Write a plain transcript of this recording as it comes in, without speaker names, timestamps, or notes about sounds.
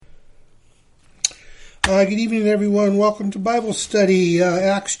Good evening, everyone. Welcome to Bible study,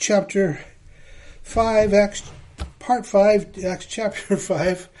 Acts chapter 5, part 5, Acts chapter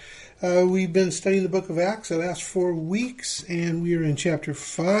 5. We've been studying the book of Acts the last 4 weeks, and we are in chapter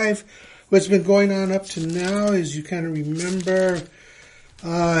 5. What's been going on up to now is you kind of remember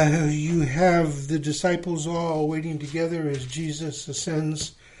you have the disciples all waiting together as Jesus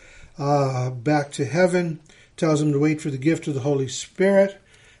ascends back to heaven, tells them to wait for the gift of the Holy Spirit.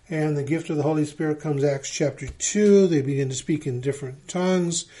 And the gift of the Holy Spirit comes Acts chapter 2. They begin to speak in different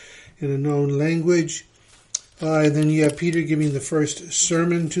tongues, in a known language. And then you have Peter giving the first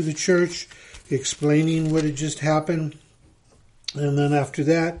sermon to the church, explaining what had just happened. And then after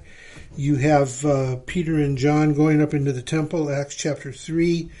that, you have Peter and John going up into the temple, Acts chapter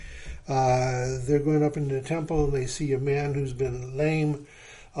 3. They're going up into the temple and they see a man who's been lame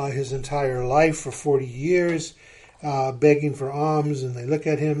his entire life for 40 years. Begging for alms, and they look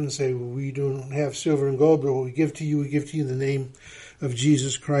at him and say, we don't have silver and gold, but what we give to you in the name of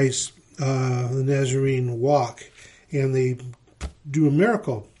Jesus Christ, the Nazarene, walk. And they do a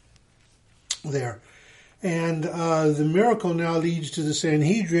miracle there. And the miracle now leads to the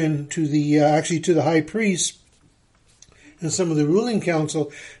Sanhedrin, to the high priest, and some of the ruling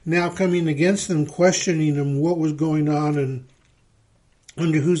council now coming against them, questioning them what was going on and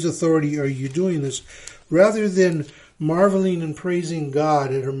under whose authority are you doing this. Rather than marveling and praising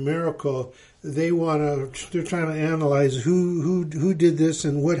God at a miracle, they're trying to analyze who did this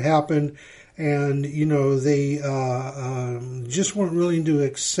and what happened, and they just weren't willing to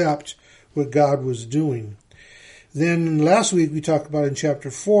accept what God was doing. Then last week we talked about in chapter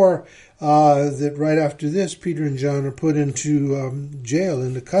 4 that right after this, Peter and John are put into jail,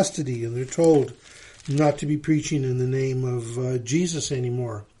 into custody, and they're told not to be preaching in the name of Jesus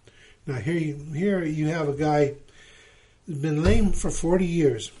anymore. Now here you have a guy who's been lame for 40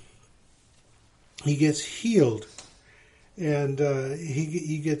 years. He gets healed, and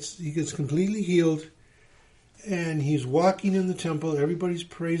he gets completely healed, and he's walking in the temple. Everybody's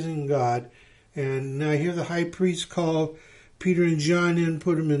praising God, and now here the high priest call Peter and John in,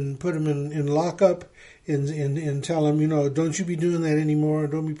 put them in lockup, and tell them, don't you be doing that anymore.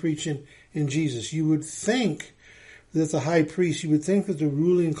 Don't be preaching in Jesus. You would think that the high priest, you would think that the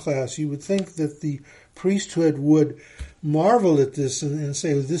ruling class, you would think that the priesthood would marvel at this and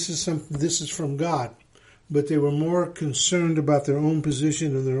say, this is from God. But they were more concerned about their own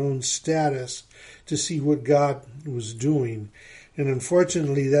position and their own status to see what God was doing. And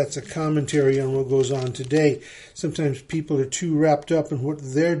unfortunately, that's a commentary on what goes on today. Sometimes people are too wrapped up in what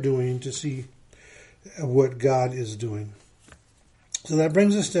they're doing to see what God is doing. So that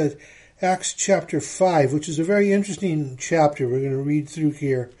brings us to Acts chapter 5, which is a very interesting chapter we're going to read through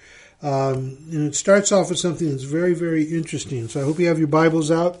here. And it starts off with something that's very, very interesting. So I hope you have your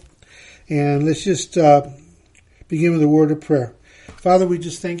Bibles out. And let's just begin with a word of prayer. Father, we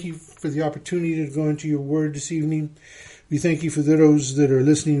just thank you for the opportunity to go into your word this evening. We thank you for those that are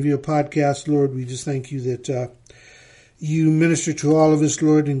listening via podcast, Lord. We just thank you that you minister to all of us,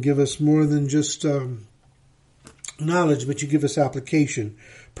 Lord, and give us more than just knowledge, but you give us application,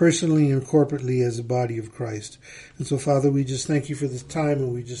 personally and corporately as a body of Christ. And so, Father, we just thank you for this time,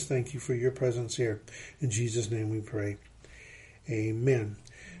 and we just thank you for your presence here. In Jesus' name we pray. Amen.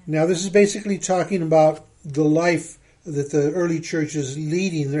 Now, this is basically talking about the life that the early church is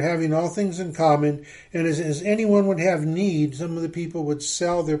leading. They're having all things in common, and as anyone would have need, some of the people would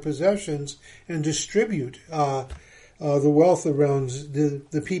sell their possessions and distribute the wealth around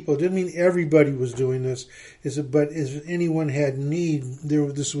the people. It didn't mean everybody was doing this, but if anyone had need,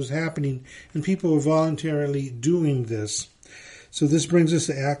 this was happening, and people were voluntarily doing this. So this brings us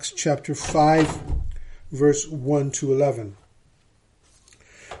to Acts chapter 5, verse 1 to 11.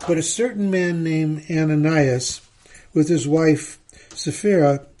 But a certain man named Ananias, with his wife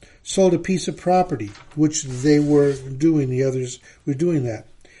Sapphira, sold a piece of property, which they were doing. The others were doing that.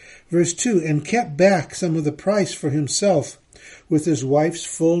 Verse 2, and kept back some of the price for himself with his wife's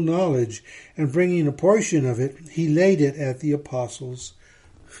full knowledge, and bringing a portion of it, he laid it at the apostles'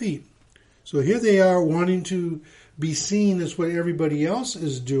 feet. So here they are wanting to be seen as what everybody else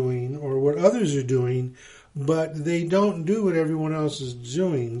is doing or what others are doing, but they don't do what everyone else is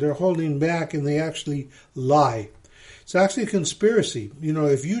doing. They're holding back and they actually lie. It's actually a conspiracy.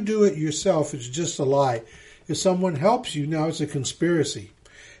 If you do it yourself, it's just a lie. If someone helps you, now it's a conspiracy.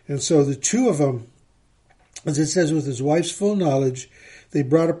 And so the two of them, as it says, with his wife's full knowledge, they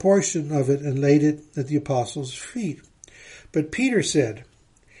brought a portion of it and laid it at the apostles' feet. But Peter said,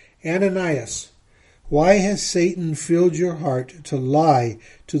 Ananias, why has Satan filled your heart to lie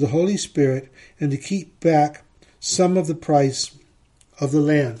to the Holy Spirit and to keep back some of the price of the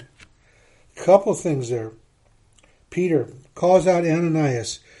land? Couple things there. Peter calls out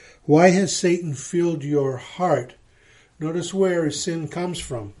Ananias. Why has Satan filled your heart? Notice where sin comes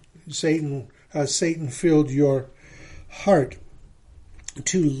from. Satan filled your heart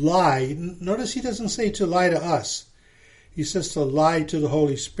to lie. Notice he doesn't say to lie to us. He says to lie to the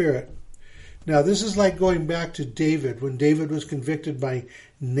Holy Spirit. Now, this is like going back to David, when David was convicted by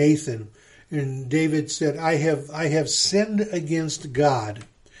Nathan. And David said, I have sinned against God.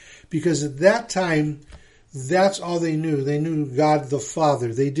 Because at that time, that's all they knew. They knew God the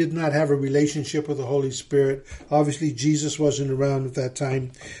Father. They did not have a relationship with the Holy Spirit. Obviously, Jesus wasn't around at that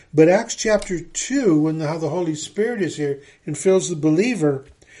time. But Acts chapter 2, when how the Holy Spirit is here and fills the believer,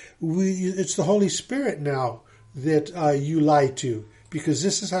 it's the Holy Spirit now that you lie to. Because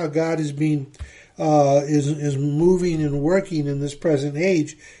this is how God is being is moving and working in this present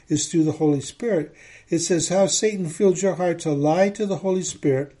age, is through the Holy Spirit. It says, how Satan filled your heart to lie to the Holy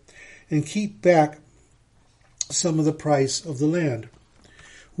Spirit and keep back some of the price of the land.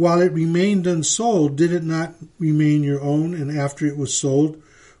 While it remained unsold, did it not remain your own? And after it was sold,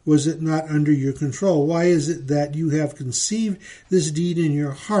 was it not under your control? Why is it that you have conceived this deed in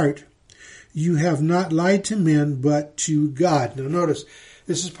your heart? You have not lied to men, but to God. Now notice,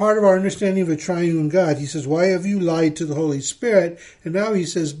 this is part of our understanding of a triune God. He says, why have you lied to the Holy Spirit? And now he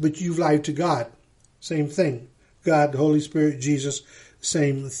says, but you've lied to God. Same thing. God, the Holy Spirit, Jesus,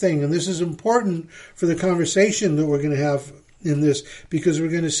 same thing. And this is important for the conversation that we're going to have in this, because we're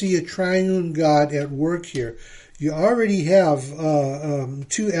going to see a triune God at work here. You already have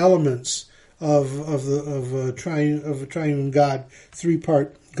two elements of a triune God,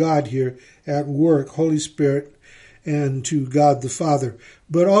 three-part God here at work, Holy Spirit and to God the Father.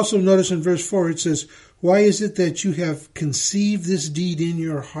 But also notice in verse 4 it says, why is it that you have conceived this deed in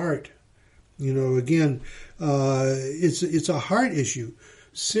your heart? You know, again, it's a heart issue.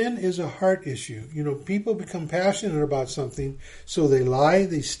 Sin is a heart issue. You know, people become passionate about something, so they lie,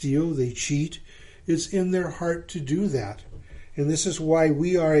 they steal, they cheat. It's in their heart to do that. And this is why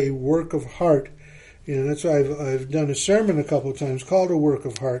we are a work of heart. And that's why I've done a sermon a couple of times called A Work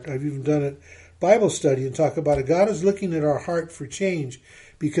of Heart. I've even done it Bible study and talk about it. God is looking at our heart for change,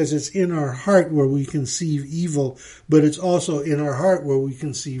 because it's in our heart where we conceive evil, but it's also in our heart where we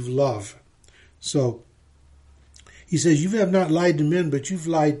conceive love. So he says, you have not lied to men, but you've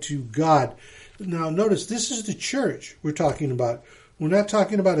lied to God. Now notice, this is the church we're talking about. We're not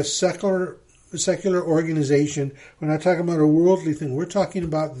talking about a secular organization. We're not talking about a worldly thing. We're talking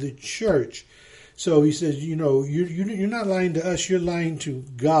about the church. So he says, you know, you're not lying to us, you're lying to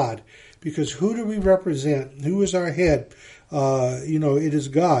God. Because who do we represent? Who is our head? It is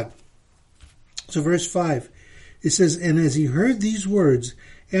God. So verse 5, it says, and as he heard these words,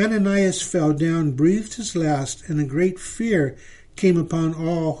 Ananias fell down, breathed his last, and a great fear came upon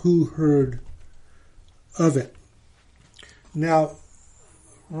all who heard of it. Now,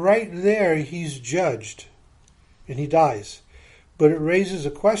 right there, he's judged, and he dies. But it raises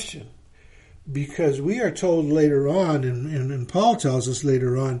a question, because we are told later on, and Paul tells us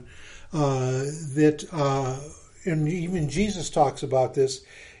later on, that, and even Jesus talks about this,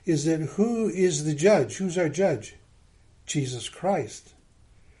 is that who is the judge? Who's our judge? Jesus Christ.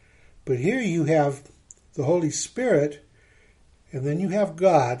 But here you have the Holy Spirit, and then you have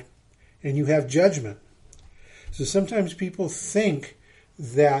God, and you have judgment. So sometimes people think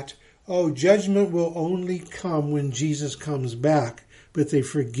that, judgment will only come when Jesus comes back. But they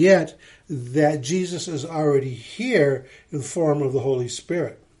forget that Jesus is already here in the form of the Holy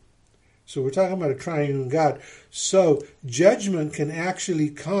Spirit. So we're talking about a triune God. So judgment can actually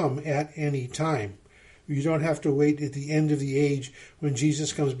come at any time. You don't have to wait at the end of the age when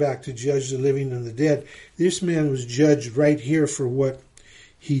Jesus comes back to judge the living and the dead. This man was judged right here for what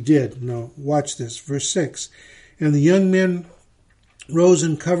he did. Now, watch this. Verse 6. And the young men rose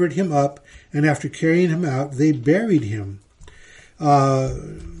and covered him up, and after carrying him out, they buried him.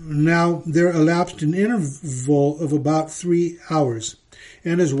 Now there elapsed an interval of about 3 hours,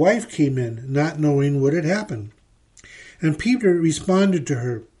 and his wife came in, not knowing what had happened. And Peter responded to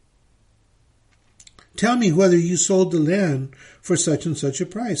her, tell me whether you sold the land for such and such a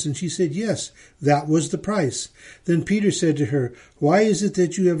price. And she said, yes, that was the price. Then Peter said to her, why is it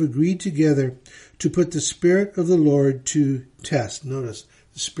that you have agreed together to put the Spirit of the Lord to test? Notice,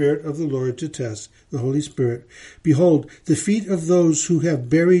 the Spirit of the Lord to test, the Holy Spirit. Behold, the feet of those who have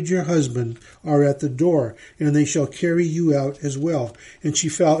buried your husband are at the door, and they shall carry you out as well. And she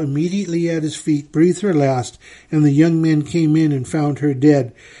fell immediately at his feet, breathed her last, and the young men came in and found her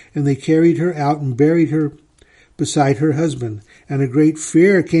dead. And they carried her out and buried her beside her husband. And a great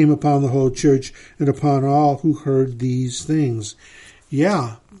fear came upon the whole church and upon all who heard these things.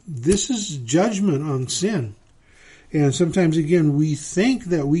 yeah, this is judgment on sin. And sometimes, again, we think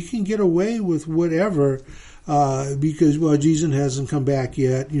that we can get away with whatever because, well, Jesus hasn't come back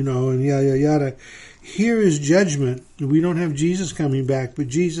yet, and yada, yada. Here is judgment. We don't have Jesus coming back, but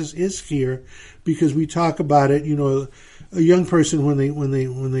Jesus is here because we talk about it. A young person,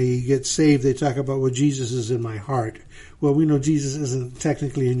 when they get saved, they talk about, well, Jesus is in my heart. Well, we know Jesus isn't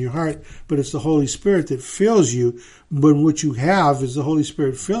technically in your heart, but it's the Holy Spirit that fills you. But what you have is the Holy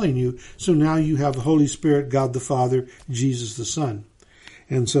Spirit filling you. So now you have the Holy Spirit, God the Father, Jesus the Son.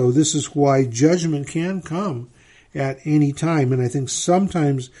 And so this is why judgment can come at any time. And I think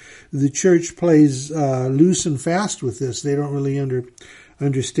sometimes the church plays loose and fast with this. They don't really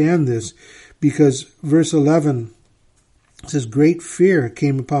understand this, because verse 11 says, great fear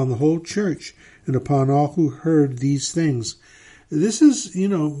came upon the whole church and upon all who heard these things. This is,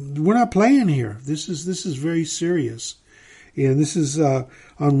 we're not playing here. This is very serious. And this is, on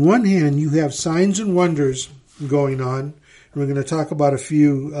one hand, you have signs and wonders going on. And we're going to talk about a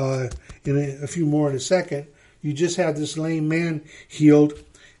few, a few more in a second. You just had this lame man healed,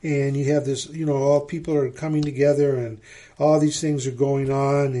 and you have this, all people are coming together, and all these things are going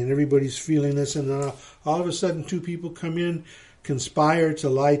on, and everybody's feeling this, and then all of a sudden 2 people come in, conspire to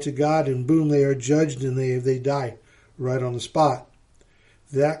lie to God, and boom, they are judged, and they die right on the spot.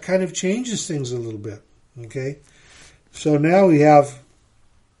 That kind of changes things a little bit, okay? So now we have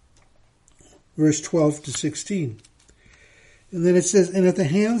verse 12 to 16. And then it says, and at the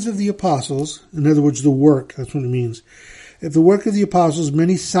hands of the apostles, in other words, the work, that's what it means. At the work of the apostles,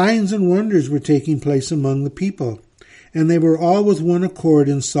 many signs and wonders were taking place among the people. And they were all with one accord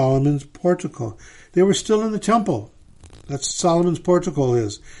in Solomon's portico. They were still in the temple. That's Solomon's portico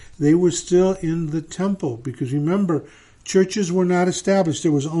is. They were still in the temple, because remember, churches were not established.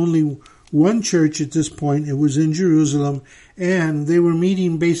 There was only one church at this point. It was in Jerusalem, and they were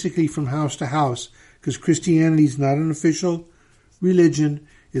meeting basically from house to house, because Christianity is not an official religion.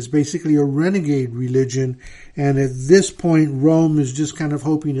 It's basically a renegade religion, and at this point, Rome is just kind of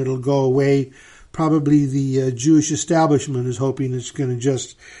hoping it'll go away. Probably the Jewish establishment is hoping it's going to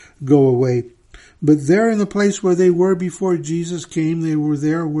just go away. But they're in the place where they were before Jesus came. They were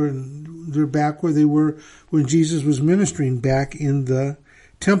there they're back where they were when Jesus was ministering, back in the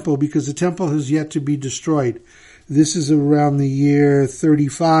temple, because the temple has yet to be destroyed. This is around the year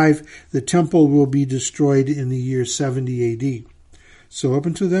 35. The temple will be destroyed in the year 70 AD. So up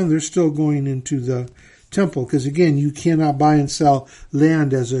until then, they're still going into the temple, because again, you cannot buy and sell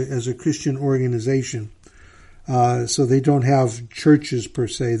land as a Christian organization. So they don't have churches per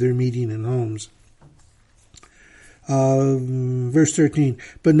se. They're meeting in homes. Verse 13,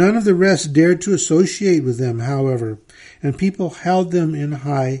 but none of the rest dared to associate with them, however, and people held them in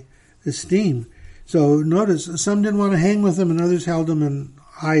high esteem. So notice, some didn't want to hang with them, and others held them in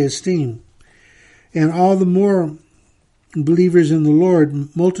high esteem. And all the more believers in the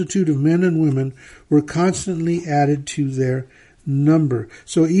Lord, multitude of men and women were constantly added to their number.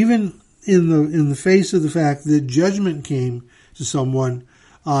 So even in the face of the fact that judgment came to someone,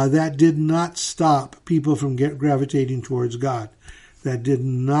 that did not stop people from gravitating towards God. That did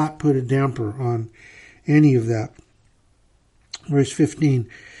not put a damper on any of that. Verse 15,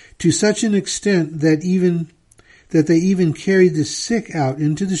 to such an extent that they even carried the sick out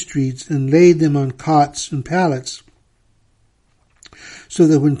into the streets and laid them on cots and pallets, so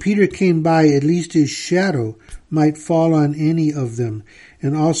that when Peter came by, at least his shadow might fall on any of them.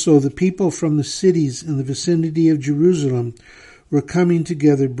 And also the people from the cities in the vicinity of Jerusalem were coming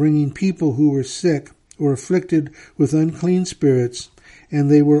together, bringing people who were sick or afflicted with unclean spirits, and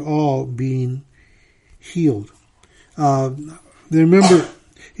they were all being healed. Remember,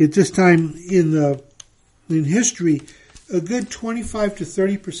 at this time in history, a good 25 to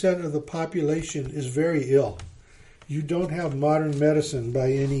 30% of the population is very ill. You don't have modern medicine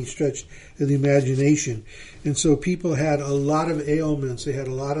by any stretch of the imagination. And so people had a lot of ailments. They had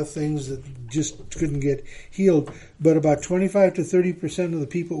a lot of things that just couldn't get healed. But about 25 to 30% of the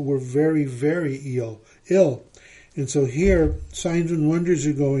people were very, very ill. And so here, signs and wonders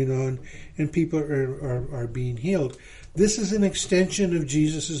are going on, and people are being healed. This is an extension of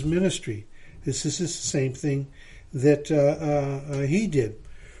Jesus' ministry. This is the same thing that he did.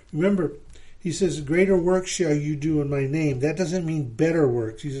 Remember, he says, greater works shall you do in my name. That doesn't mean better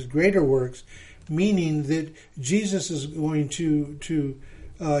works. He says greater works, meaning that Jesus is going to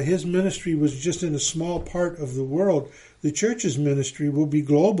his ministry was just in a small part of the world. The church's ministry will be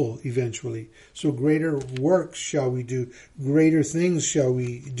global eventually. So greater works shall we do. Greater things shall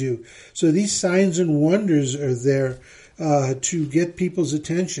we do. So these signs and wonders are there to get people's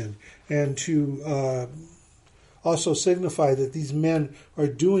attention and to also signify that these men are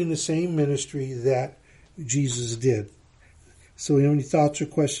doing the same ministry that Jesus did. So, you have any thoughts or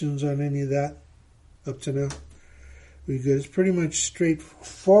questions on any of that up to now? We good. It's pretty much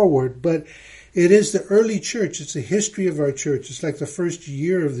straightforward, but it is the early church. It's the history of our church. It's like the first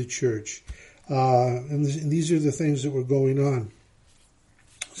year of the church. And these are the things that were going on.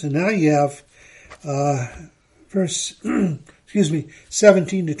 So now you have verse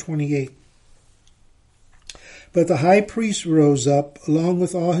 17 to 28. But the high priest rose up, along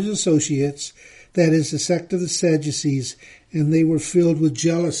with all his associates, that is, the sect of the Sadducees, and they were filled with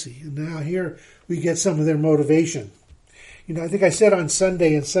jealousy. And now here we get some of their motivation. I think I said on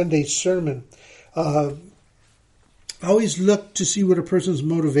Sunday, in Sunday's sermon, always look to see what a person's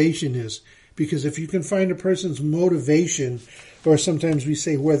motivation is. Because if you can find a person's motivation, or sometimes we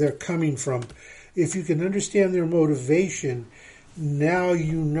say where they're coming from, if you can understand their motivation, now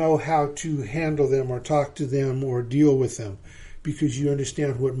you know how to handle them or talk to them or deal with them, because you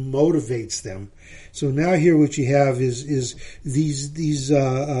understand what motivates them. So now here what you have is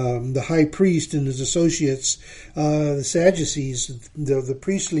the high priest and his associates, the Sadducees, the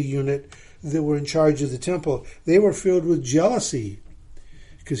priestly unit that were in charge of the temple. They were filled with jealousy,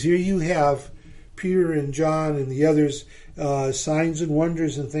 because here you have Peter and John and the others, signs and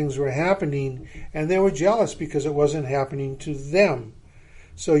wonders and things were happening, and they were jealous because it wasn't happening to them.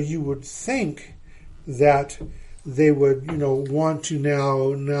 So you would think that they would, want to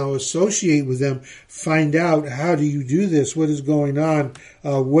now associate with them, find out, how do you do this? What is going on?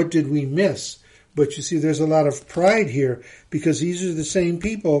 What did we miss? But you see, there's a lot of pride here, because these are the same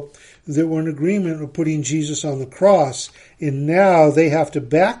people that were in agreement with putting Jesus on the cross, and now they have to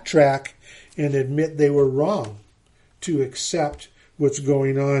backtrack and admit they were wrong to accept what's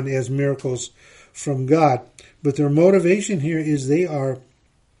going on as miracles from God. But their motivation here is they are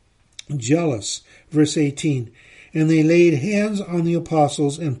jealous. Verse 18, and they laid hands on the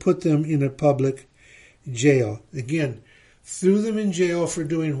apostles and put them in a public jail. Again, threw them in jail for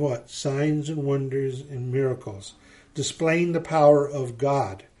doing what? Signs and wonders and miracles, displaying the power of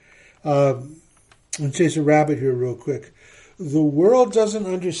God. I'll chase a rabbit here real quick. The world doesn't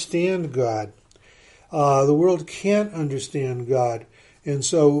understand God. The world can't understand God. And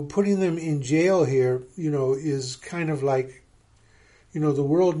so putting them in jail here, is kind of like, the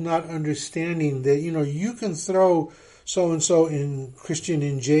world not understanding that, you can throw so-and-so in Christian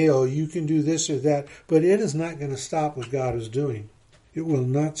in jail, you can do this or that, but it is not going to stop what God is doing. It will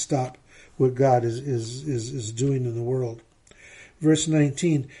not stop what God is doing in the world. Verse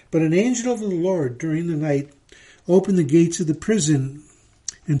 19, but an angel of the Lord during the night opened the gates of the prison,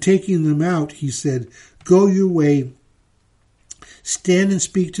 and taking them out, he said, go your way, stand and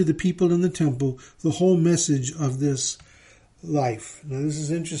speak to the people in the temple the whole message of this life. Now this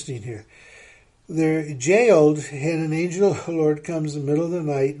is interesting here. They're jailed, and an angel of the Lord comes in the middle of the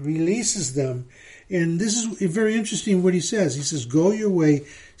night, releases them, and this is very interesting what he says. He says, go your way,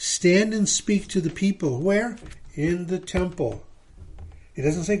 stand and speak to the people. Where? In the temple. He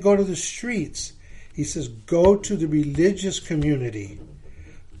doesn't say go to the streets. He says go to the religious community.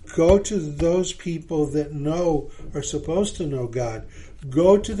 Go to those people that are supposed to know God.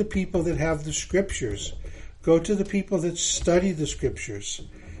 Go to the people that have the scriptures. Go to the people that study the scriptures.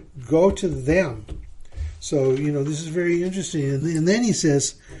 Go to them. So, this is very interesting. And then he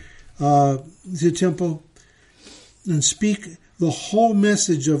says, the temple, and speak the whole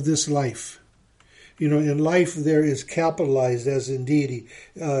message of this life. In life there is capitalized as in deity.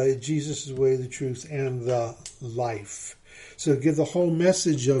 Jesus is the way, the truth, and the life. So give the whole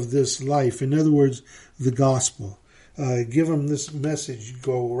message of this life. In other words, the gospel. Give them this message.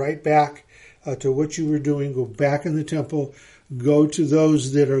 Go right back to what you were doing. Go back in the temple. Go to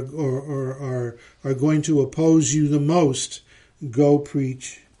those that are going to oppose you the most. Go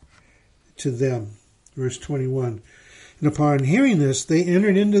preach to them. Verse 21. And upon hearing this, they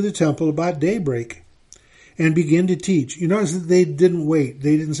entered into the temple about daybreak and began to teach. You notice that they didn't wait.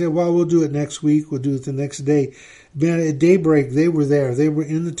 They didn't say, well, we'll do it next week. We'll do it the next day. But at daybreak, they were there. They were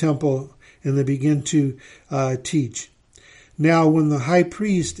in the temple, and they began to teach. Now, when the high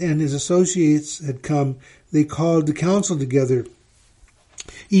priest and his associates had come, they called the council together,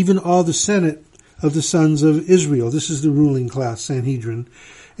 even all the senate of the sons of Israel. This is the ruling class, Sanhedrin,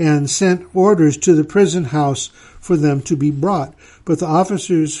 and sent orders to the prison house for them to be brought. But the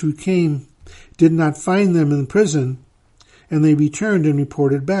officers who came did not find them in prison, and they returned and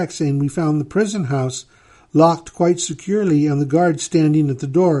reported back, saying, we found the prison house locked quite securely and the guards standing at the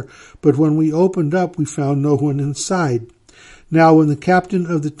door, but when we opened up, we found no one inside. Now when the captain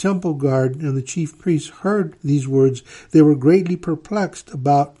of the temple guard and the chief priests heard these words, they were greatly perplexed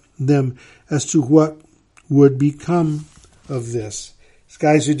about them as to what would become of this. These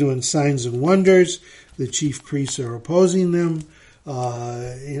guys are doing signs and wonders. The chief priests are opposing them.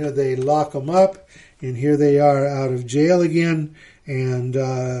 They lock them up, and here they are out of jail again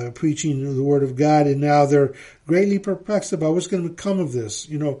and preaching the word of God. And now they're greatly perplexed about what's going to become of this.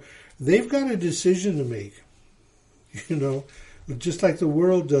 They've got a decision to make. Just like the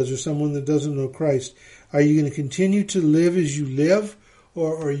world does, or someone that doesn't know Christ. Are you going to continue to live as you live,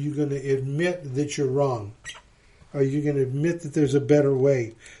 or are you going to admit that you're wrong? Are you going to admit that there's a better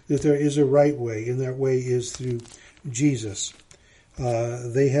way, that there is a right way, and that way is through Jesus?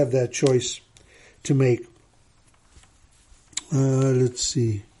 They have that choice to make. Let's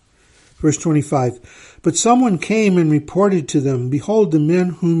see. Verse 25. But someone came and reported to them, "Behold, the men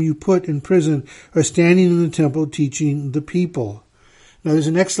whom you put in prison are standing in the temple teaching the people." Now there's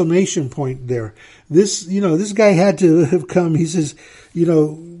an exclamation point there. This guy had to have come. He says,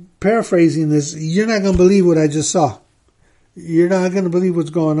 paraphrasing this, "You're not going to believe what I just saw. You're not going to believe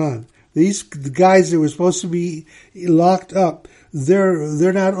what's going on." The guys that were supposed to be locked up,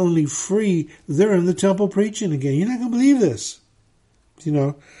 they're not only free, they're in the temple preaching again. You're not going to believe this.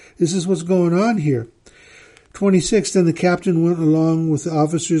 This is what's going on here. 26, then the captain went along with the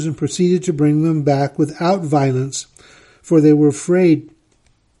officers and proceeded to bring them back without violence, for they were afraid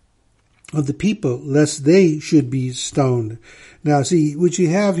of the people, lest they should be stoned. Now, see, what you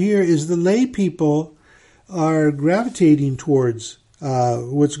have here is the lay people are gravitating towards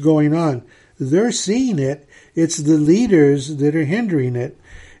what's going on. They're seeing it. It's the leaders that are hindering it.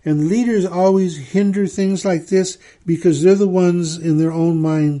 And leaders always hinder things like this because they're the ones in their own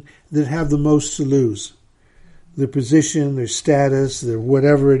mind that have the most to lose. Their position, their status, their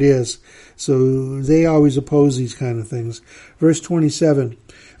whatever it is. So they always oppose these kind of things. Verse 27,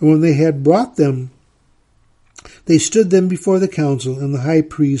 and when they had brought them, they stood them before the council, and the high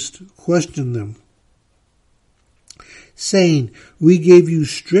priest questioned them, saying, "We gave you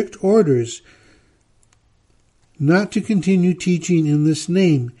strict orders not to continue teaching in this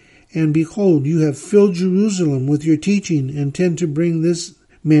name, and behold, you have filled Jerusalem with your teaching, and intend to bring this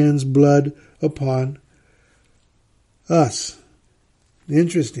man's blood upon us."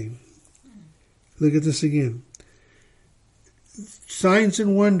 Interesting. Look at this again. Signs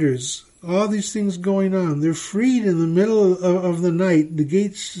and wonders, all these things going on. They're freed in the middle of the night. The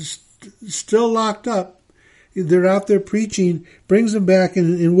gates still locked up. They're out there preaching, brings them back,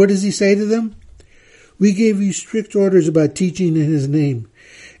 and what does he say to them? "We gave you strict orders about teaching in his name.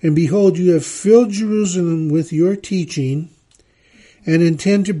 And behold, you have filled Jerusalem with your teaching, and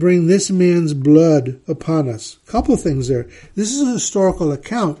intend to bring this man's blood upon us." A couple of things there. This is a historical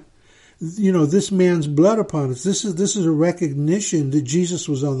account. This man's blood upon us. This is a recognition that Jesus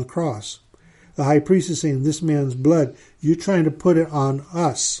was on the cross. The high priest is saying, this man's blood, you're trying to put it on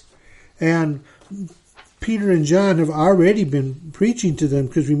us. And Peter and John have already been preaching to them,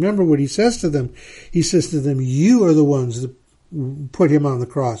 because remember what he says to them. He says to them, you are the ones that put him on the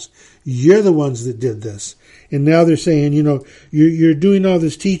cross. You're the ones that did this. And now they're saying, you're doing all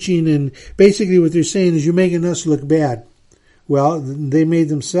this teaching, and basically what they're saying is you're making us look bad. Well, they made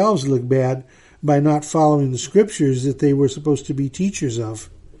themselves look bad by not following the scriptures that they were supposed to be teachers of.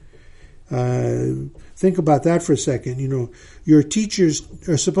 Think about that for a second. Your teachers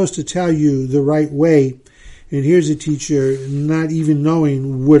are supposed to tell you the right way, and here's a teacher not even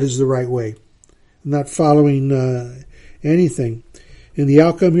knowing what is the right way, not following anything. And the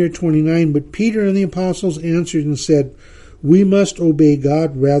outcome here, 29, but Peter and the apostles answered and said, "We must obey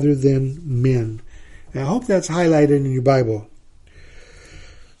God rather than men." And I hope that's highlighted in your Bible.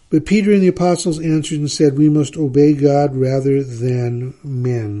 But Peter and the apostles answered and said, "We must obey God rather than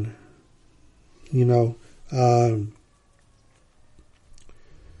men."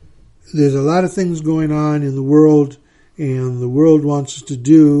 There's a lot of things going on in the world, and the world wants us to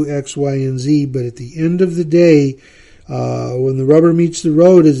do X, Y, and Z, but at the end of the day, when the rubber meets the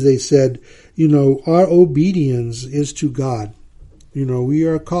road, as they said, our obedience is to God. We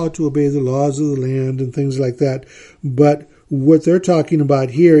are called to obey the laws of the land and things like that, but what they're talking about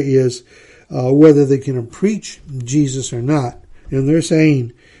here is whether they can preach Jesus or not. And they're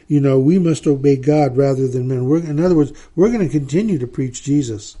saying, we must obey God rather than men. In other words, we're going to continue to preach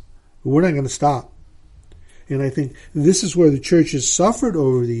Jesus. We're not going to stop. And I think this is where the church has suffered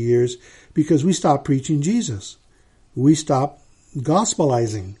over the years, because we stopped preaching Jesus. We stopped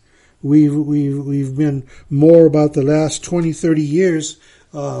gospelizing. We've been more about the last 20, 30 years,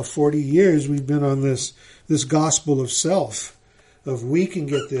 40 years, we've been on this gospel of self, of we can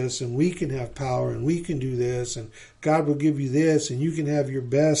get this, and we can have power, and we can do this, and God will give you this, and you can have your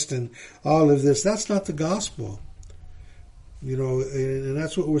best, and all of this. That's not the gospel. And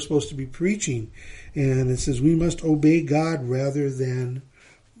that's what we're supposed to be preaching. And it says we must obey God rather than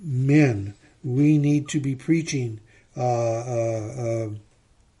men. We need to be preaching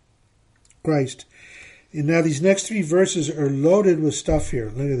Christ. And now these next 3 verses are loaded with stuff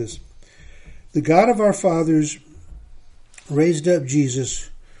here. Look at this. The God of our fathers raised up Jesus,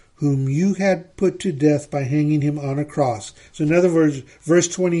 whom you had put to death by hanging him on a cross. So in other words, verse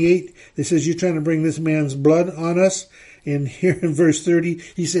 28, it says you're trying to bring this man's blood on us. And here in verse 30,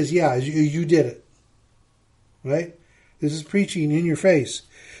 he says, yeah, you did it. Right? This is preaching in your face.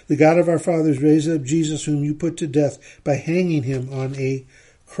 The God of our fathers raised up Jesus, whom you put to death by hanging him on a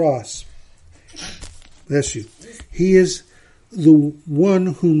cross. Bless you. He is the one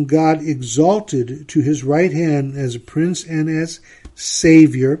whom God exalted to his right hand as a prince and as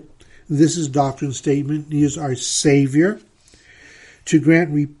Savior. This is doctrine statement. He is our Savior. To grant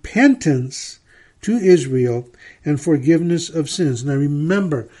repentance to Israel and forgiveness of sins. Now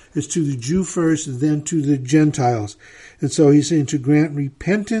remember, it's to the Jew first, then to the Gentiles. And so he's saying to grant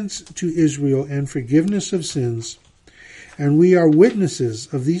repentance to Israel and forgiveness of sins. And we are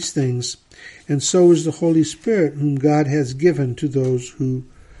witnesses of these things, and so is the Holy Spirit, whom God has given to those who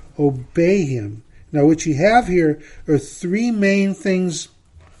obey him. Now what you have here are 3 main things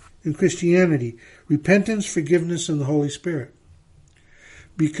in Christianity: repentance, forgiveness, and the Holy Spirit.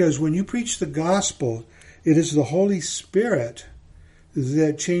 Because when you preach the gospel, it is the Holy Spirit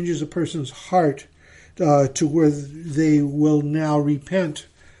that changes a person's heart to where they will now repent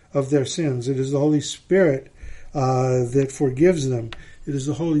of their sins. It is the Holy Spirit that forgives them. It is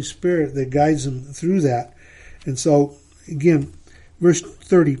the Holy Spirit that guides them through that. And so, again, verse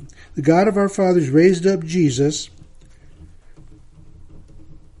 30, the God of our fathers raised up Jesus,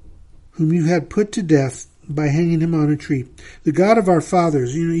 whom you had put to death by hanging him on a tree. The God of our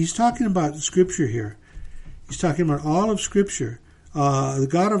fathers, he's talking about Scripture here. He's talking about all of Scripture. The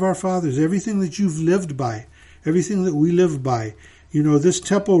God of our fathers, everything that you've lived by, everything that we live by. This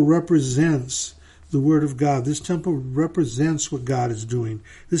temple represents the Word of God. This temple represents what God is doing.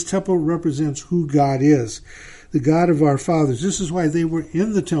 This temple represents who God is. The God of our fathers. This is why they were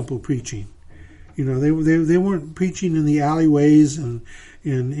in the temple preaching. They weren't preaching in the alleyways and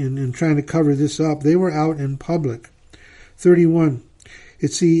trying to cover this up. They were out in public. 31.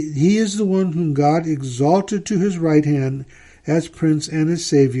 He is the one whom God exalted to his right hand as Prince and as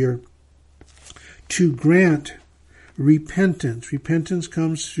Savior to grant repentance. Repentance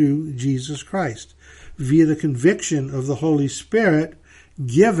comes through Jesus Christ via the conviction of the Holy Spirit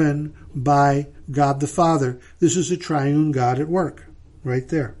given by God the Father. This is a triune God at work right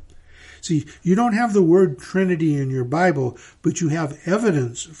there. See, you don't have the word Trinity in your Bible, but you have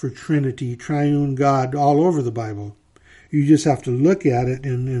evidence for Trinity, triune God all over the Bible. You just have to look at it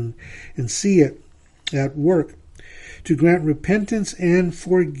and see it at work. To grant repentance and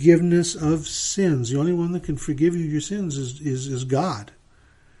forgiveness of sins. The only one that can forgive you your sins is God.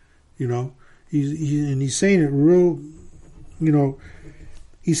 He's saying it real,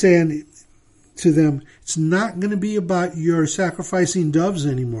 he's saying to them, it's not going to be about your sacrificing doves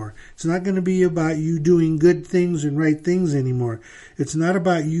anymore. It's not going to be about you doing good things and right things anymore. It's not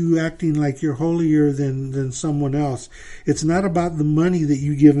about you acting like you're holier than someone else. It's not about the money that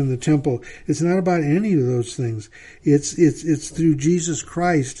you give in the temple. It's not about any of those things. It's through Jesus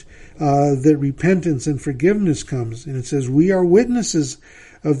Christ that repentance and forgiveness comes. And it says, we are witnesses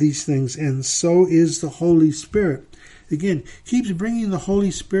of these things, and so is the Holy Spirit. Again, keeps bringing the Holy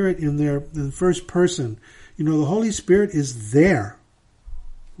Spirit in there in the first person. The Holy Spirit is there,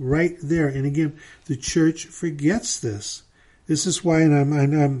 right there. And again, the church forgets this. This is why, and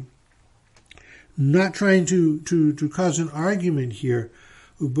I'm not trying to cause an argument here,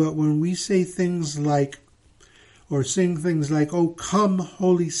 but when we say things like, or sing things like, "Oh, come,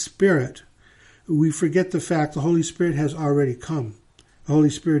 Holy Spirit," we forget the fact the Holy Spirit has already come. The Holy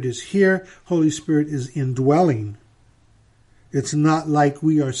Spirit is here. Holy Spirit is indwelling. It's not like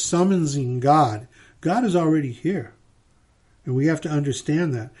we are summoning God. God is already here. And we have to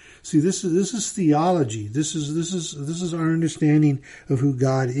understand that. See, this is theology. This is our understanding of who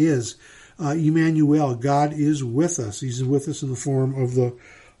God is. Emmanuel, God is with us. He's with us in the form of the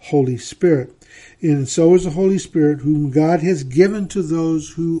Holy Spirit. And so is the Holy Spirit, whom God has given to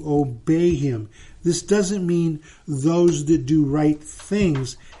those who obey him. This doesn't mean those that do right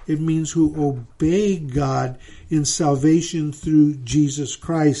things. It means who obey God in salvation through Jesus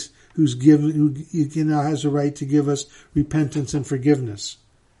Christ, who now has a right to give us repentance and forgiveness.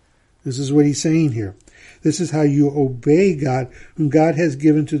 This is what he's saying here. This is how you obey God, whom God has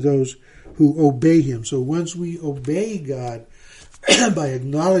given to those who obey him. So once we obey God by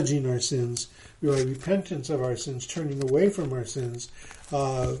acknowledging our sins, repentance of our sins, turning away from our sins,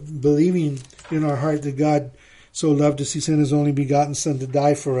 believing in our heart that God so loved us, He sent His only begotten Son to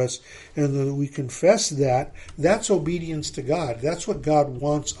die for us, and that we confess that. That's obedience to God. That's what God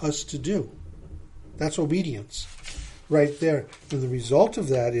wants us to do. That's obedience right there. And the result of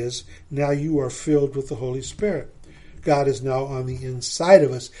that is now you are filled with the Holy Spirit. God is now on the inside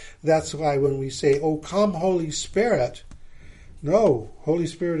of us. That's why when we say, "Oh, come, Holy Spirit," no, Holy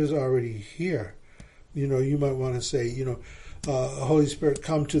Spirit is already here. You might want to say, Holy Spirit,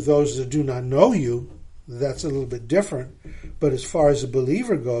 come to those that do not know you. That's a little bit different. But as far as a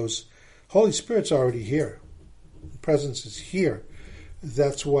believer goes, Holy Spirit's already here. The presence is here.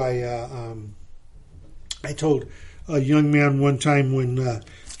 That's why I told a young man one time when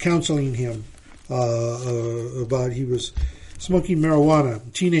counseling him about he was smoking marijuana,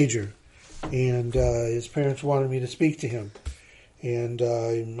 a teenager, and his parents wanted me to speak to him. And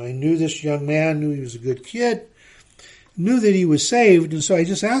I knew this young man, knew he was a good kid, knew that he was saved, and so I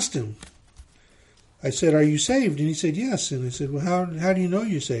just asked him. I said, "Are you saved?" And he said, "Yes." And I said, "Well, how do you know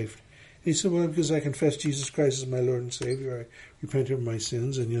you're saved?" And he said, "Well, because I confess Jesus Christ as my Lord and Savior. I repent of my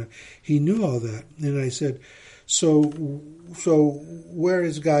sins." And he knew all that. And I said, So where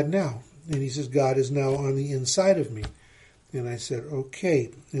is God now? And he says, "God is now on the inside of me." And I said, "Okay."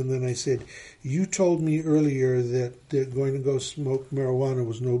 And then I said, "You told me earlier that going to go smoke marijuana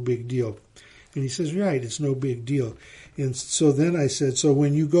was no big deal." And he says, "Right, it's no big deal." And so then I said, "So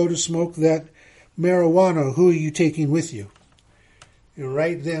when you go to smoke that marijuana, who are you taking with you?" And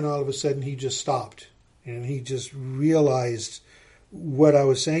right then, all of a sudden, he just stopped. And he just realized what I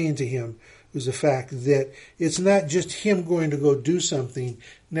was saying to him was the fact that it's not just him going to go do something.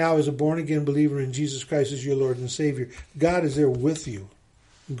 Now, as a born-again believer in Jesus Christ as your Lord and Savior, God is there with you,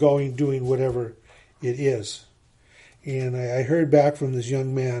 doing whatever it is. And I heard back from this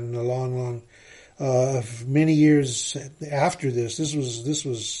young man many years after this. This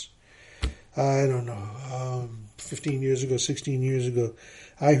was I don't know, 15 years ago, 16 years ago.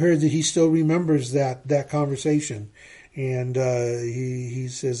 I heard that he still remembers that conversation. And he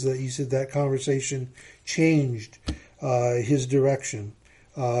said that conversation changed his direction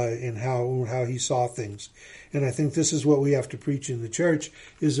in how he saw things. And I think this is what we have to preach in the church,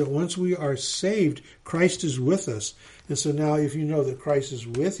 is that once we are saved, Christ is with us. And so now if you know that Christ is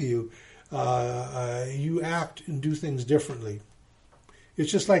with you, you act and do things differently.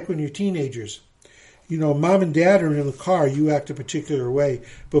 It's just like when you're teenagers. Mom and dad are in the car, you act a particular way.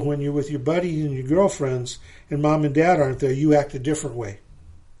 But when you're with your buddy and your girlfriends and mom and dad aren't there, you act a different way.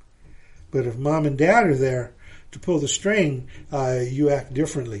 But if mom and dad are there to pull the string, you act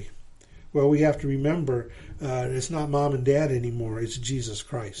differently. Well, we have to remember it's not mom and dad anymore, it's Jesus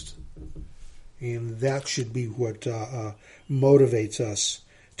Christ. And that should be what motivates us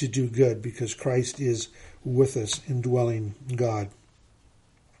to do good, because Christ is with us, indwelling God.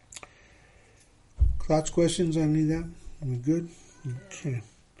 Thoughts, questions on any of that? We good? Okay.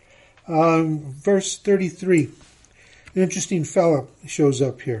 Verse 33. An interesting fellow shows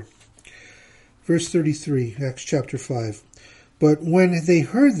up here. Verse 33, Acts chapter 5. "But when they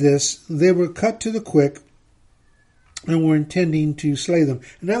heard this, they were cut to the quick and were intending to slay them."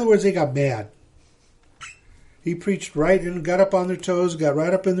 In other words, they got mad. He preached right and got up on their toes, got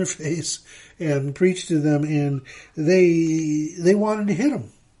right up in their face, and preached to them, and they wanted to hit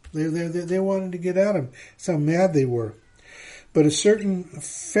him. They wanted to get at him. That's how mad they were. But a certain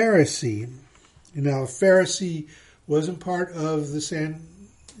Pharisee, now a Pharisee wasn't part of the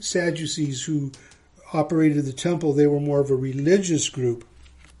Sadducees who operated the temple. They were more of a religious group,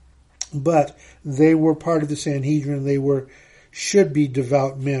 but they were part of the Sanhedrin. They should be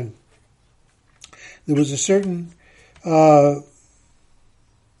devout men. There was a certain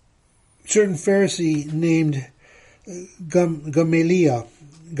Pharisee named Gamaliel,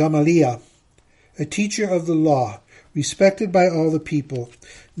 a teacher of the law, respected by all the people.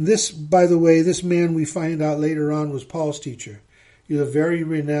 This, by the way, this man we find out later on was Paul's teacher. He was a very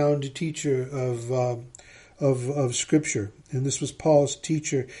renowned teacher of Scripture. And this was Paul's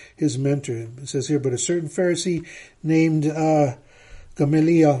teacher, his mentor. It says here, "But a certain Pharisee named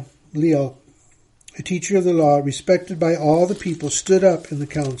Gamaliel, a teacher of the law, respected by all the people, stood up in the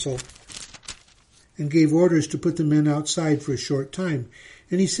council and gave orders to put the men outside for a short time.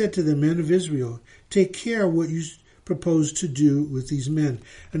 And he said to the men of Israel, 'Take care what you propose to do with these men.'"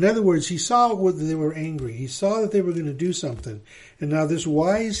 In other words, he saw that they were angry. He saw that they were going to do something. And now this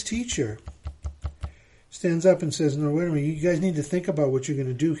wise teacher stands up and says, "No, wait a minute, you guys need to think about what you're going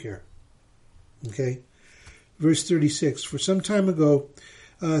to do here." Okay? Verse 36, "For some time ago,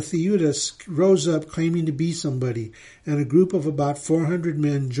 Theudas rose up claiming to be somebody, and a group of about 400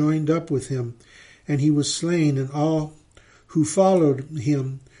 men joined up with him, and he was slain, and all who followed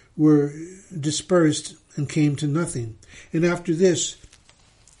him were dispersed and came to nothing. And after this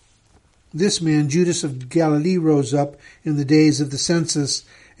man, Judas of Galilee, rose up in the days of the census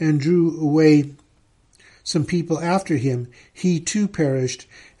and drew away some people after him. He too perished,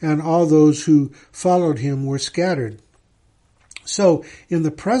 and all those who followed him were scattered. So, in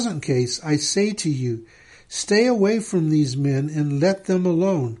the present case, I say to you, stay away from these men and let them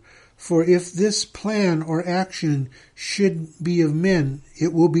alone. For if this plan or action should be of men,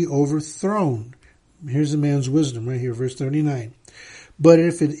 it will be overthrown. Here's a man's wisdom right here, verse 39. But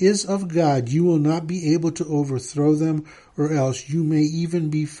if it is of God, you will not be able to overthrow them, or else you may even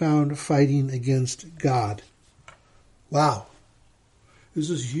be found fighting against God. Wow.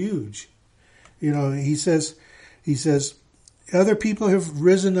 This is huge. He says, other people have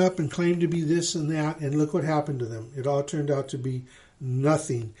risen up and claimed to be this and that, and look what happened to them. It all turned out to be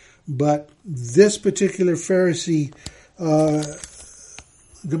nothing. But this particular Pharisee,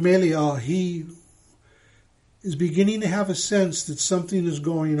 Gamaliel, he is beginning to have a sense that something is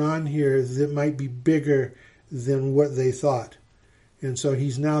going on here that might be bigger than what they thought. And so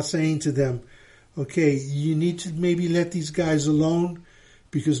he's now saying to them, okay, you need to maybe let these guys alone,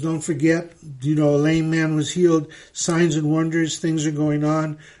 because don't forget, a lame man was healed, signs and wonders, things are going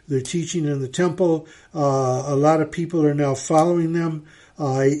on. They're teaching in the temple. A lot of people are now following them.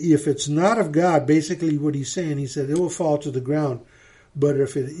 If it's not of God, basically what he's saying, he said, it will fall to the ground. But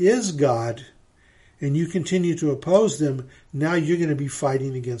if it is God, and you continue to oppose them, now you're going to be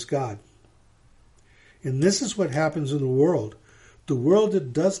fighting against God. And this is what happens in the world. The world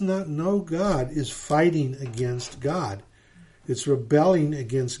that does not know God is fighting against God. It's rebelling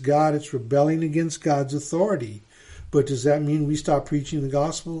against God. It's rebelling against God's authority. But does that mean we stop preaching the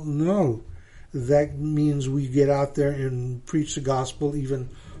gospel? No. That means we get out there and preach the gospel even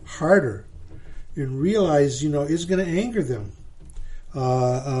harder and realize, it's going to anger them.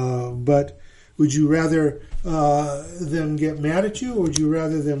 But would you rather them get mad at you, or would you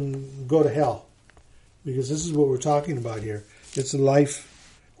rather them go to hell? Because this is what we're talking about here. It's life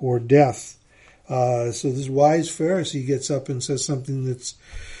or death. So this wise Pharisee gets up and says something that's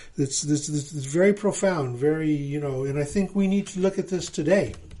very profound, very, and I think we need to look at this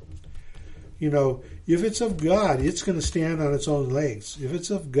today. If it's of God, it's going to stand on its own legs. If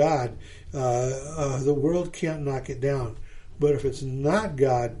it's of God, the world can't knock it down. But if it's not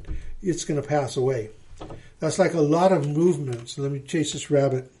God, it's going to pass away. That's like a lot of movements. Let me chase this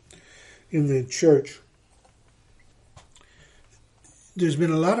rabbit in the church. There's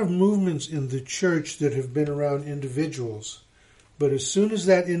been a lot of movements in the church that have been around individuals. But as soon as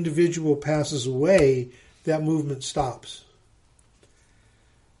that individual passes away, that movement stops.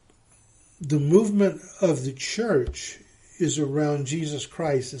 The movement of the church is around Jesus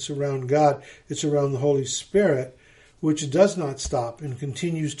Christ. It's around God. It's around the Holy Spirit, which does not stop and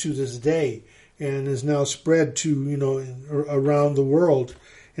continues to this day and is now spread to, around the world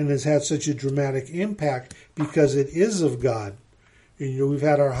and has had such a dramatic impact because it is of God. And, we've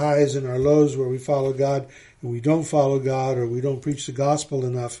had our highs and our lows where we follow God and we don't follow God, or we don't preach the gospel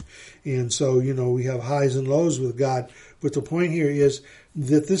enough. And so, we have highs and lows with God. But the point here is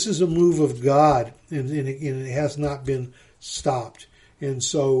that this is a move of God, and it has not been stopped. And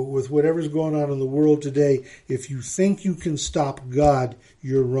so with whatever's going on in the world today, if you think you can stop God,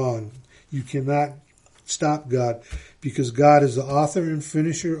 you're wrong. You cannot stop God, because God is the author and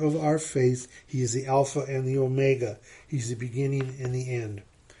finisher of our faith. He is the Alpha and the Omega. He's the beginning and the end.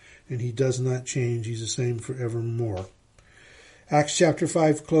 And he does not change. He's the same forevermore. Acts chapter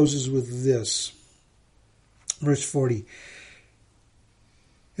 5 closes with this. Verse 40.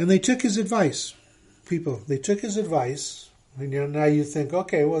 And they took his advice. People, they took his advice. And now you think,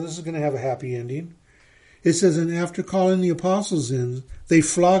 okay, well, this is going to have a happy ending. It says, and after calling the apostles in, they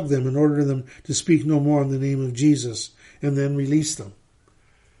flogged them and ordered them to speak no more in the name of Jesus, and then released them.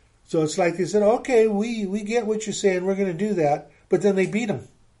 So it's like they said, okay, we get what you're saying, we're going to do that, but then they beat them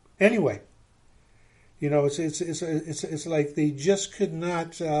anyway. It's like they just could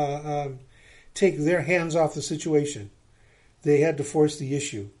not take their hands off the situation. They had to force the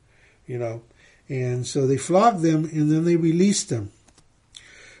issue, and so they flogged them and then they released them.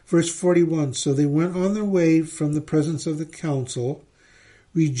 Verse 41, so they went on their way from the presence of the council,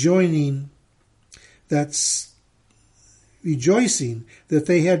 rejoicing that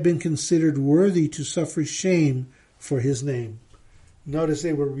they had been considered worthy to suffer shame for his name. Notice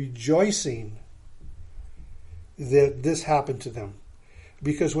they were rejoicing that this happened to them.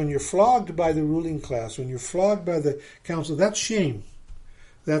 Because when you're flogged by the ruling class, when you're flogged by the council, that's shame.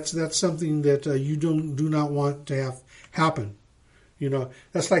 That's something that you do not want to have happen.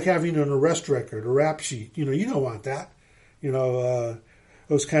 That's like having an arrest record, a rap sheet. You don't want that.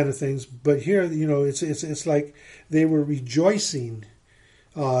 Those kind of things. But here, it's like they were rejoicing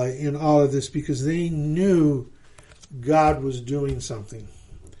in all of this because they knew God was doing something.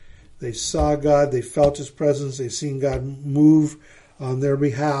 They saw God, they felt His presence, they seen God move on their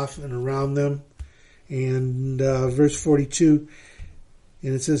behalf and around them. And verse 42,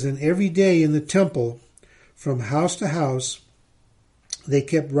 and it says, and every day in the temple, from house to house, they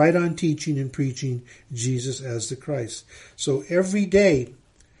kept right on teaching and preaching Jesus as the Christ. So every day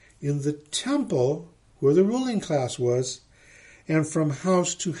in the temple, where the ruling class was, and from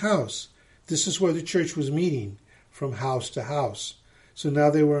house to house. This is where the church was meeting, from house to house. So now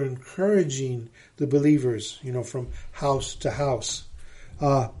they were encouraging the believers, from house to house.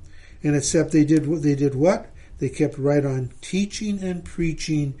 And except they did what? They kept right on teaching and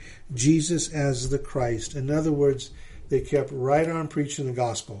preaching Jesus as the Christ. In other words, they kept right on preaching the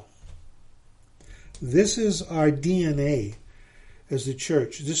gospel. This is our DNA as the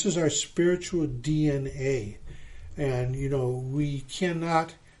church. This is our spiritual DNA. And, we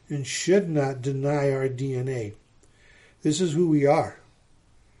cannot and should not deny our DNA. This is who we are.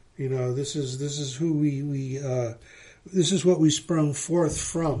 This is who this is what we sprung forth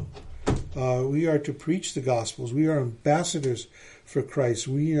from. We are to preach the Gospels. We are ambassadors for Christ.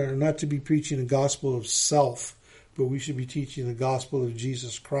 We are not to be preaching the gospel of self, but we should be teaching the gospel of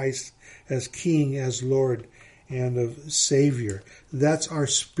Jesus Christ as King, as Lord, and of Savior. That's our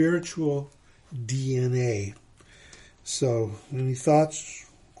spiritual DNA. So, any thoughts,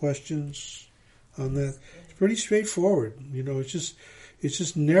 questions on that? It's pretty straightforward. It's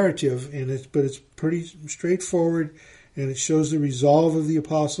just narrative, but it's pretty straightforward, and it shows the resolve of the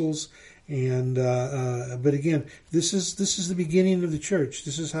apostles. And but again, this is the beginning of the church.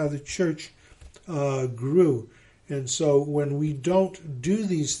 This is how the church grew. And so when we don't do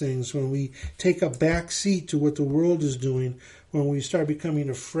these things, when we take a back seat to what the world is doing, when we start becoming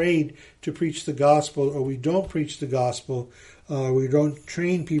afraid to preach the gospel, or we don't preach the gospel, we don't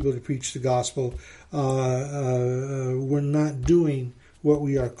train people to preach the gospel, we're not doing what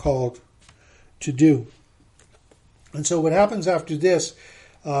we are called to do. And so what happens after this,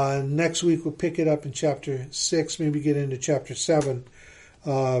 next week we'll pick it up in chapter 6, maybe get into chapter 7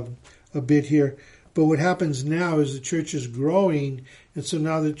 a bit here. But what happens now is the church is growing, and so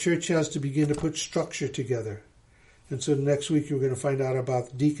now the church has to begin to put structure together. And so next week you're going to find out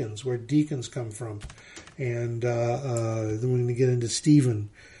about deacons, where deacons come from. And then we're going to get into Stephen.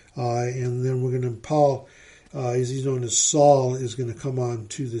 And then we're going to, Paul, as he's known as Saul, is going to come on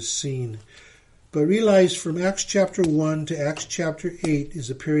to the scene. But realize from Acts chapter 1 to Acts chapter 8 is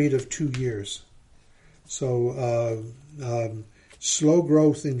a period of 2 years. So slow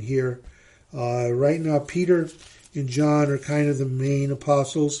growth in here. Right now, Peter and John are kind of the main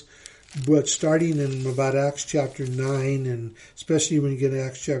apostles, but starting in about Acts chapter 9, and especially when you get to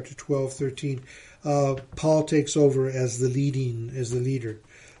Acts chapter 12, 13, Paul takes over as the leader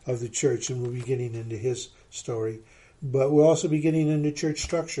of the church, and we'll be getting into his story. But we'll also be getting into church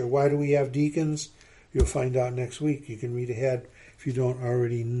structure. Why do we have deacons? You'll find out next week. You can read ahead if you don't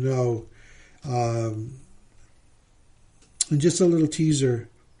already know. And just a little teaser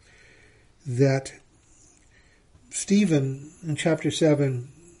that Stephen in chapter 7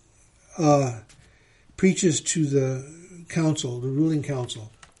 preaches to the council, the ruling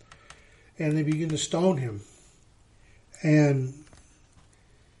council, and they begin to stone him. And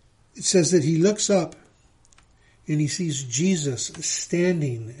it says that he looks up and he sees Jesus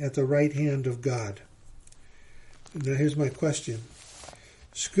standing at the right hand of God. Now here's my question.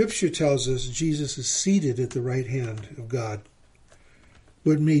 Scripture tells us Jesus is seated at the right hand of God.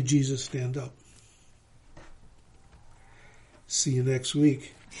 What made Jesus stand up? See you next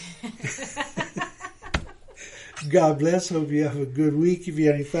week. God bless. Hope you have a good week. If you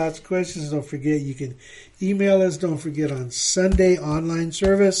have any thoughts, questions, don't forget you can email us. Don't forget on Sunday online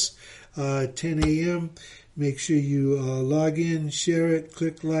service, 10 a.m. Make sure you log in, share it,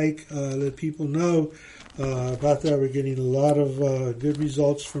 click like, let people know about that. We're getting a lot of good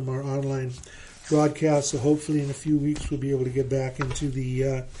results from our online broadcast, so hopefully in a few weeks we'll be able to get back into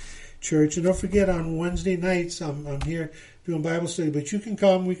the church. And don't forget, on Wednesday nights I'm here doing Bible study, but you can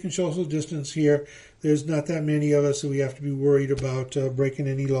come. We can social distance here. There's not that many of us, so we have to be worried about breaking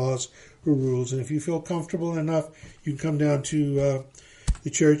any laws or rules. And if you feel comfortable enough, you can come down to the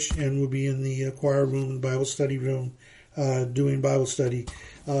church, and we'll be in the choir room and Bible study room doing Bible study.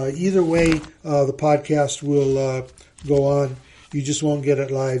 Either way, the podcast will go on. You just won't get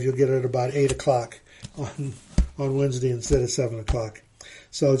it live. You'll get it about 8 o'clock on Wednesday instead of 7 o'clock.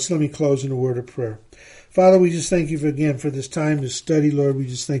 So just let me close in a word of prayer. Father, we just thank you again for this time to study, Lord. We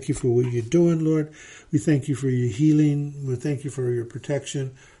just thank you for what you're doing, Lord. We thank you for your healing. We thank you for your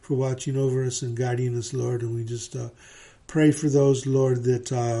protection, for watching over us and guiding us, Lord. And we just pray for those, Lord,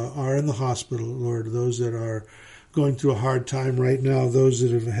 that are in the hospital, Lord, those that are going through a hard time right now, those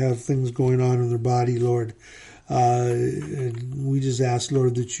that have things going on in their body, Lord. And we just ask,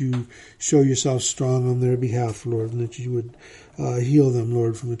 Lord, that you show yourself strong on their behalf, Lord, and that you would heal them,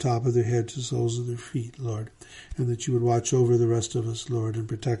 Lord, from the top of their head to the soles of their feet, Lord, and that you would watch over the rest of us, Lord, and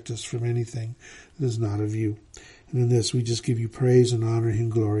protect us from anything that is not of you. And in this, we just give you praise and honor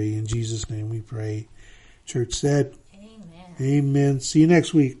and glory. In Jesus' name we pray. Church said, Amen. Amen. See you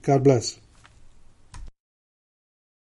next week. God bless.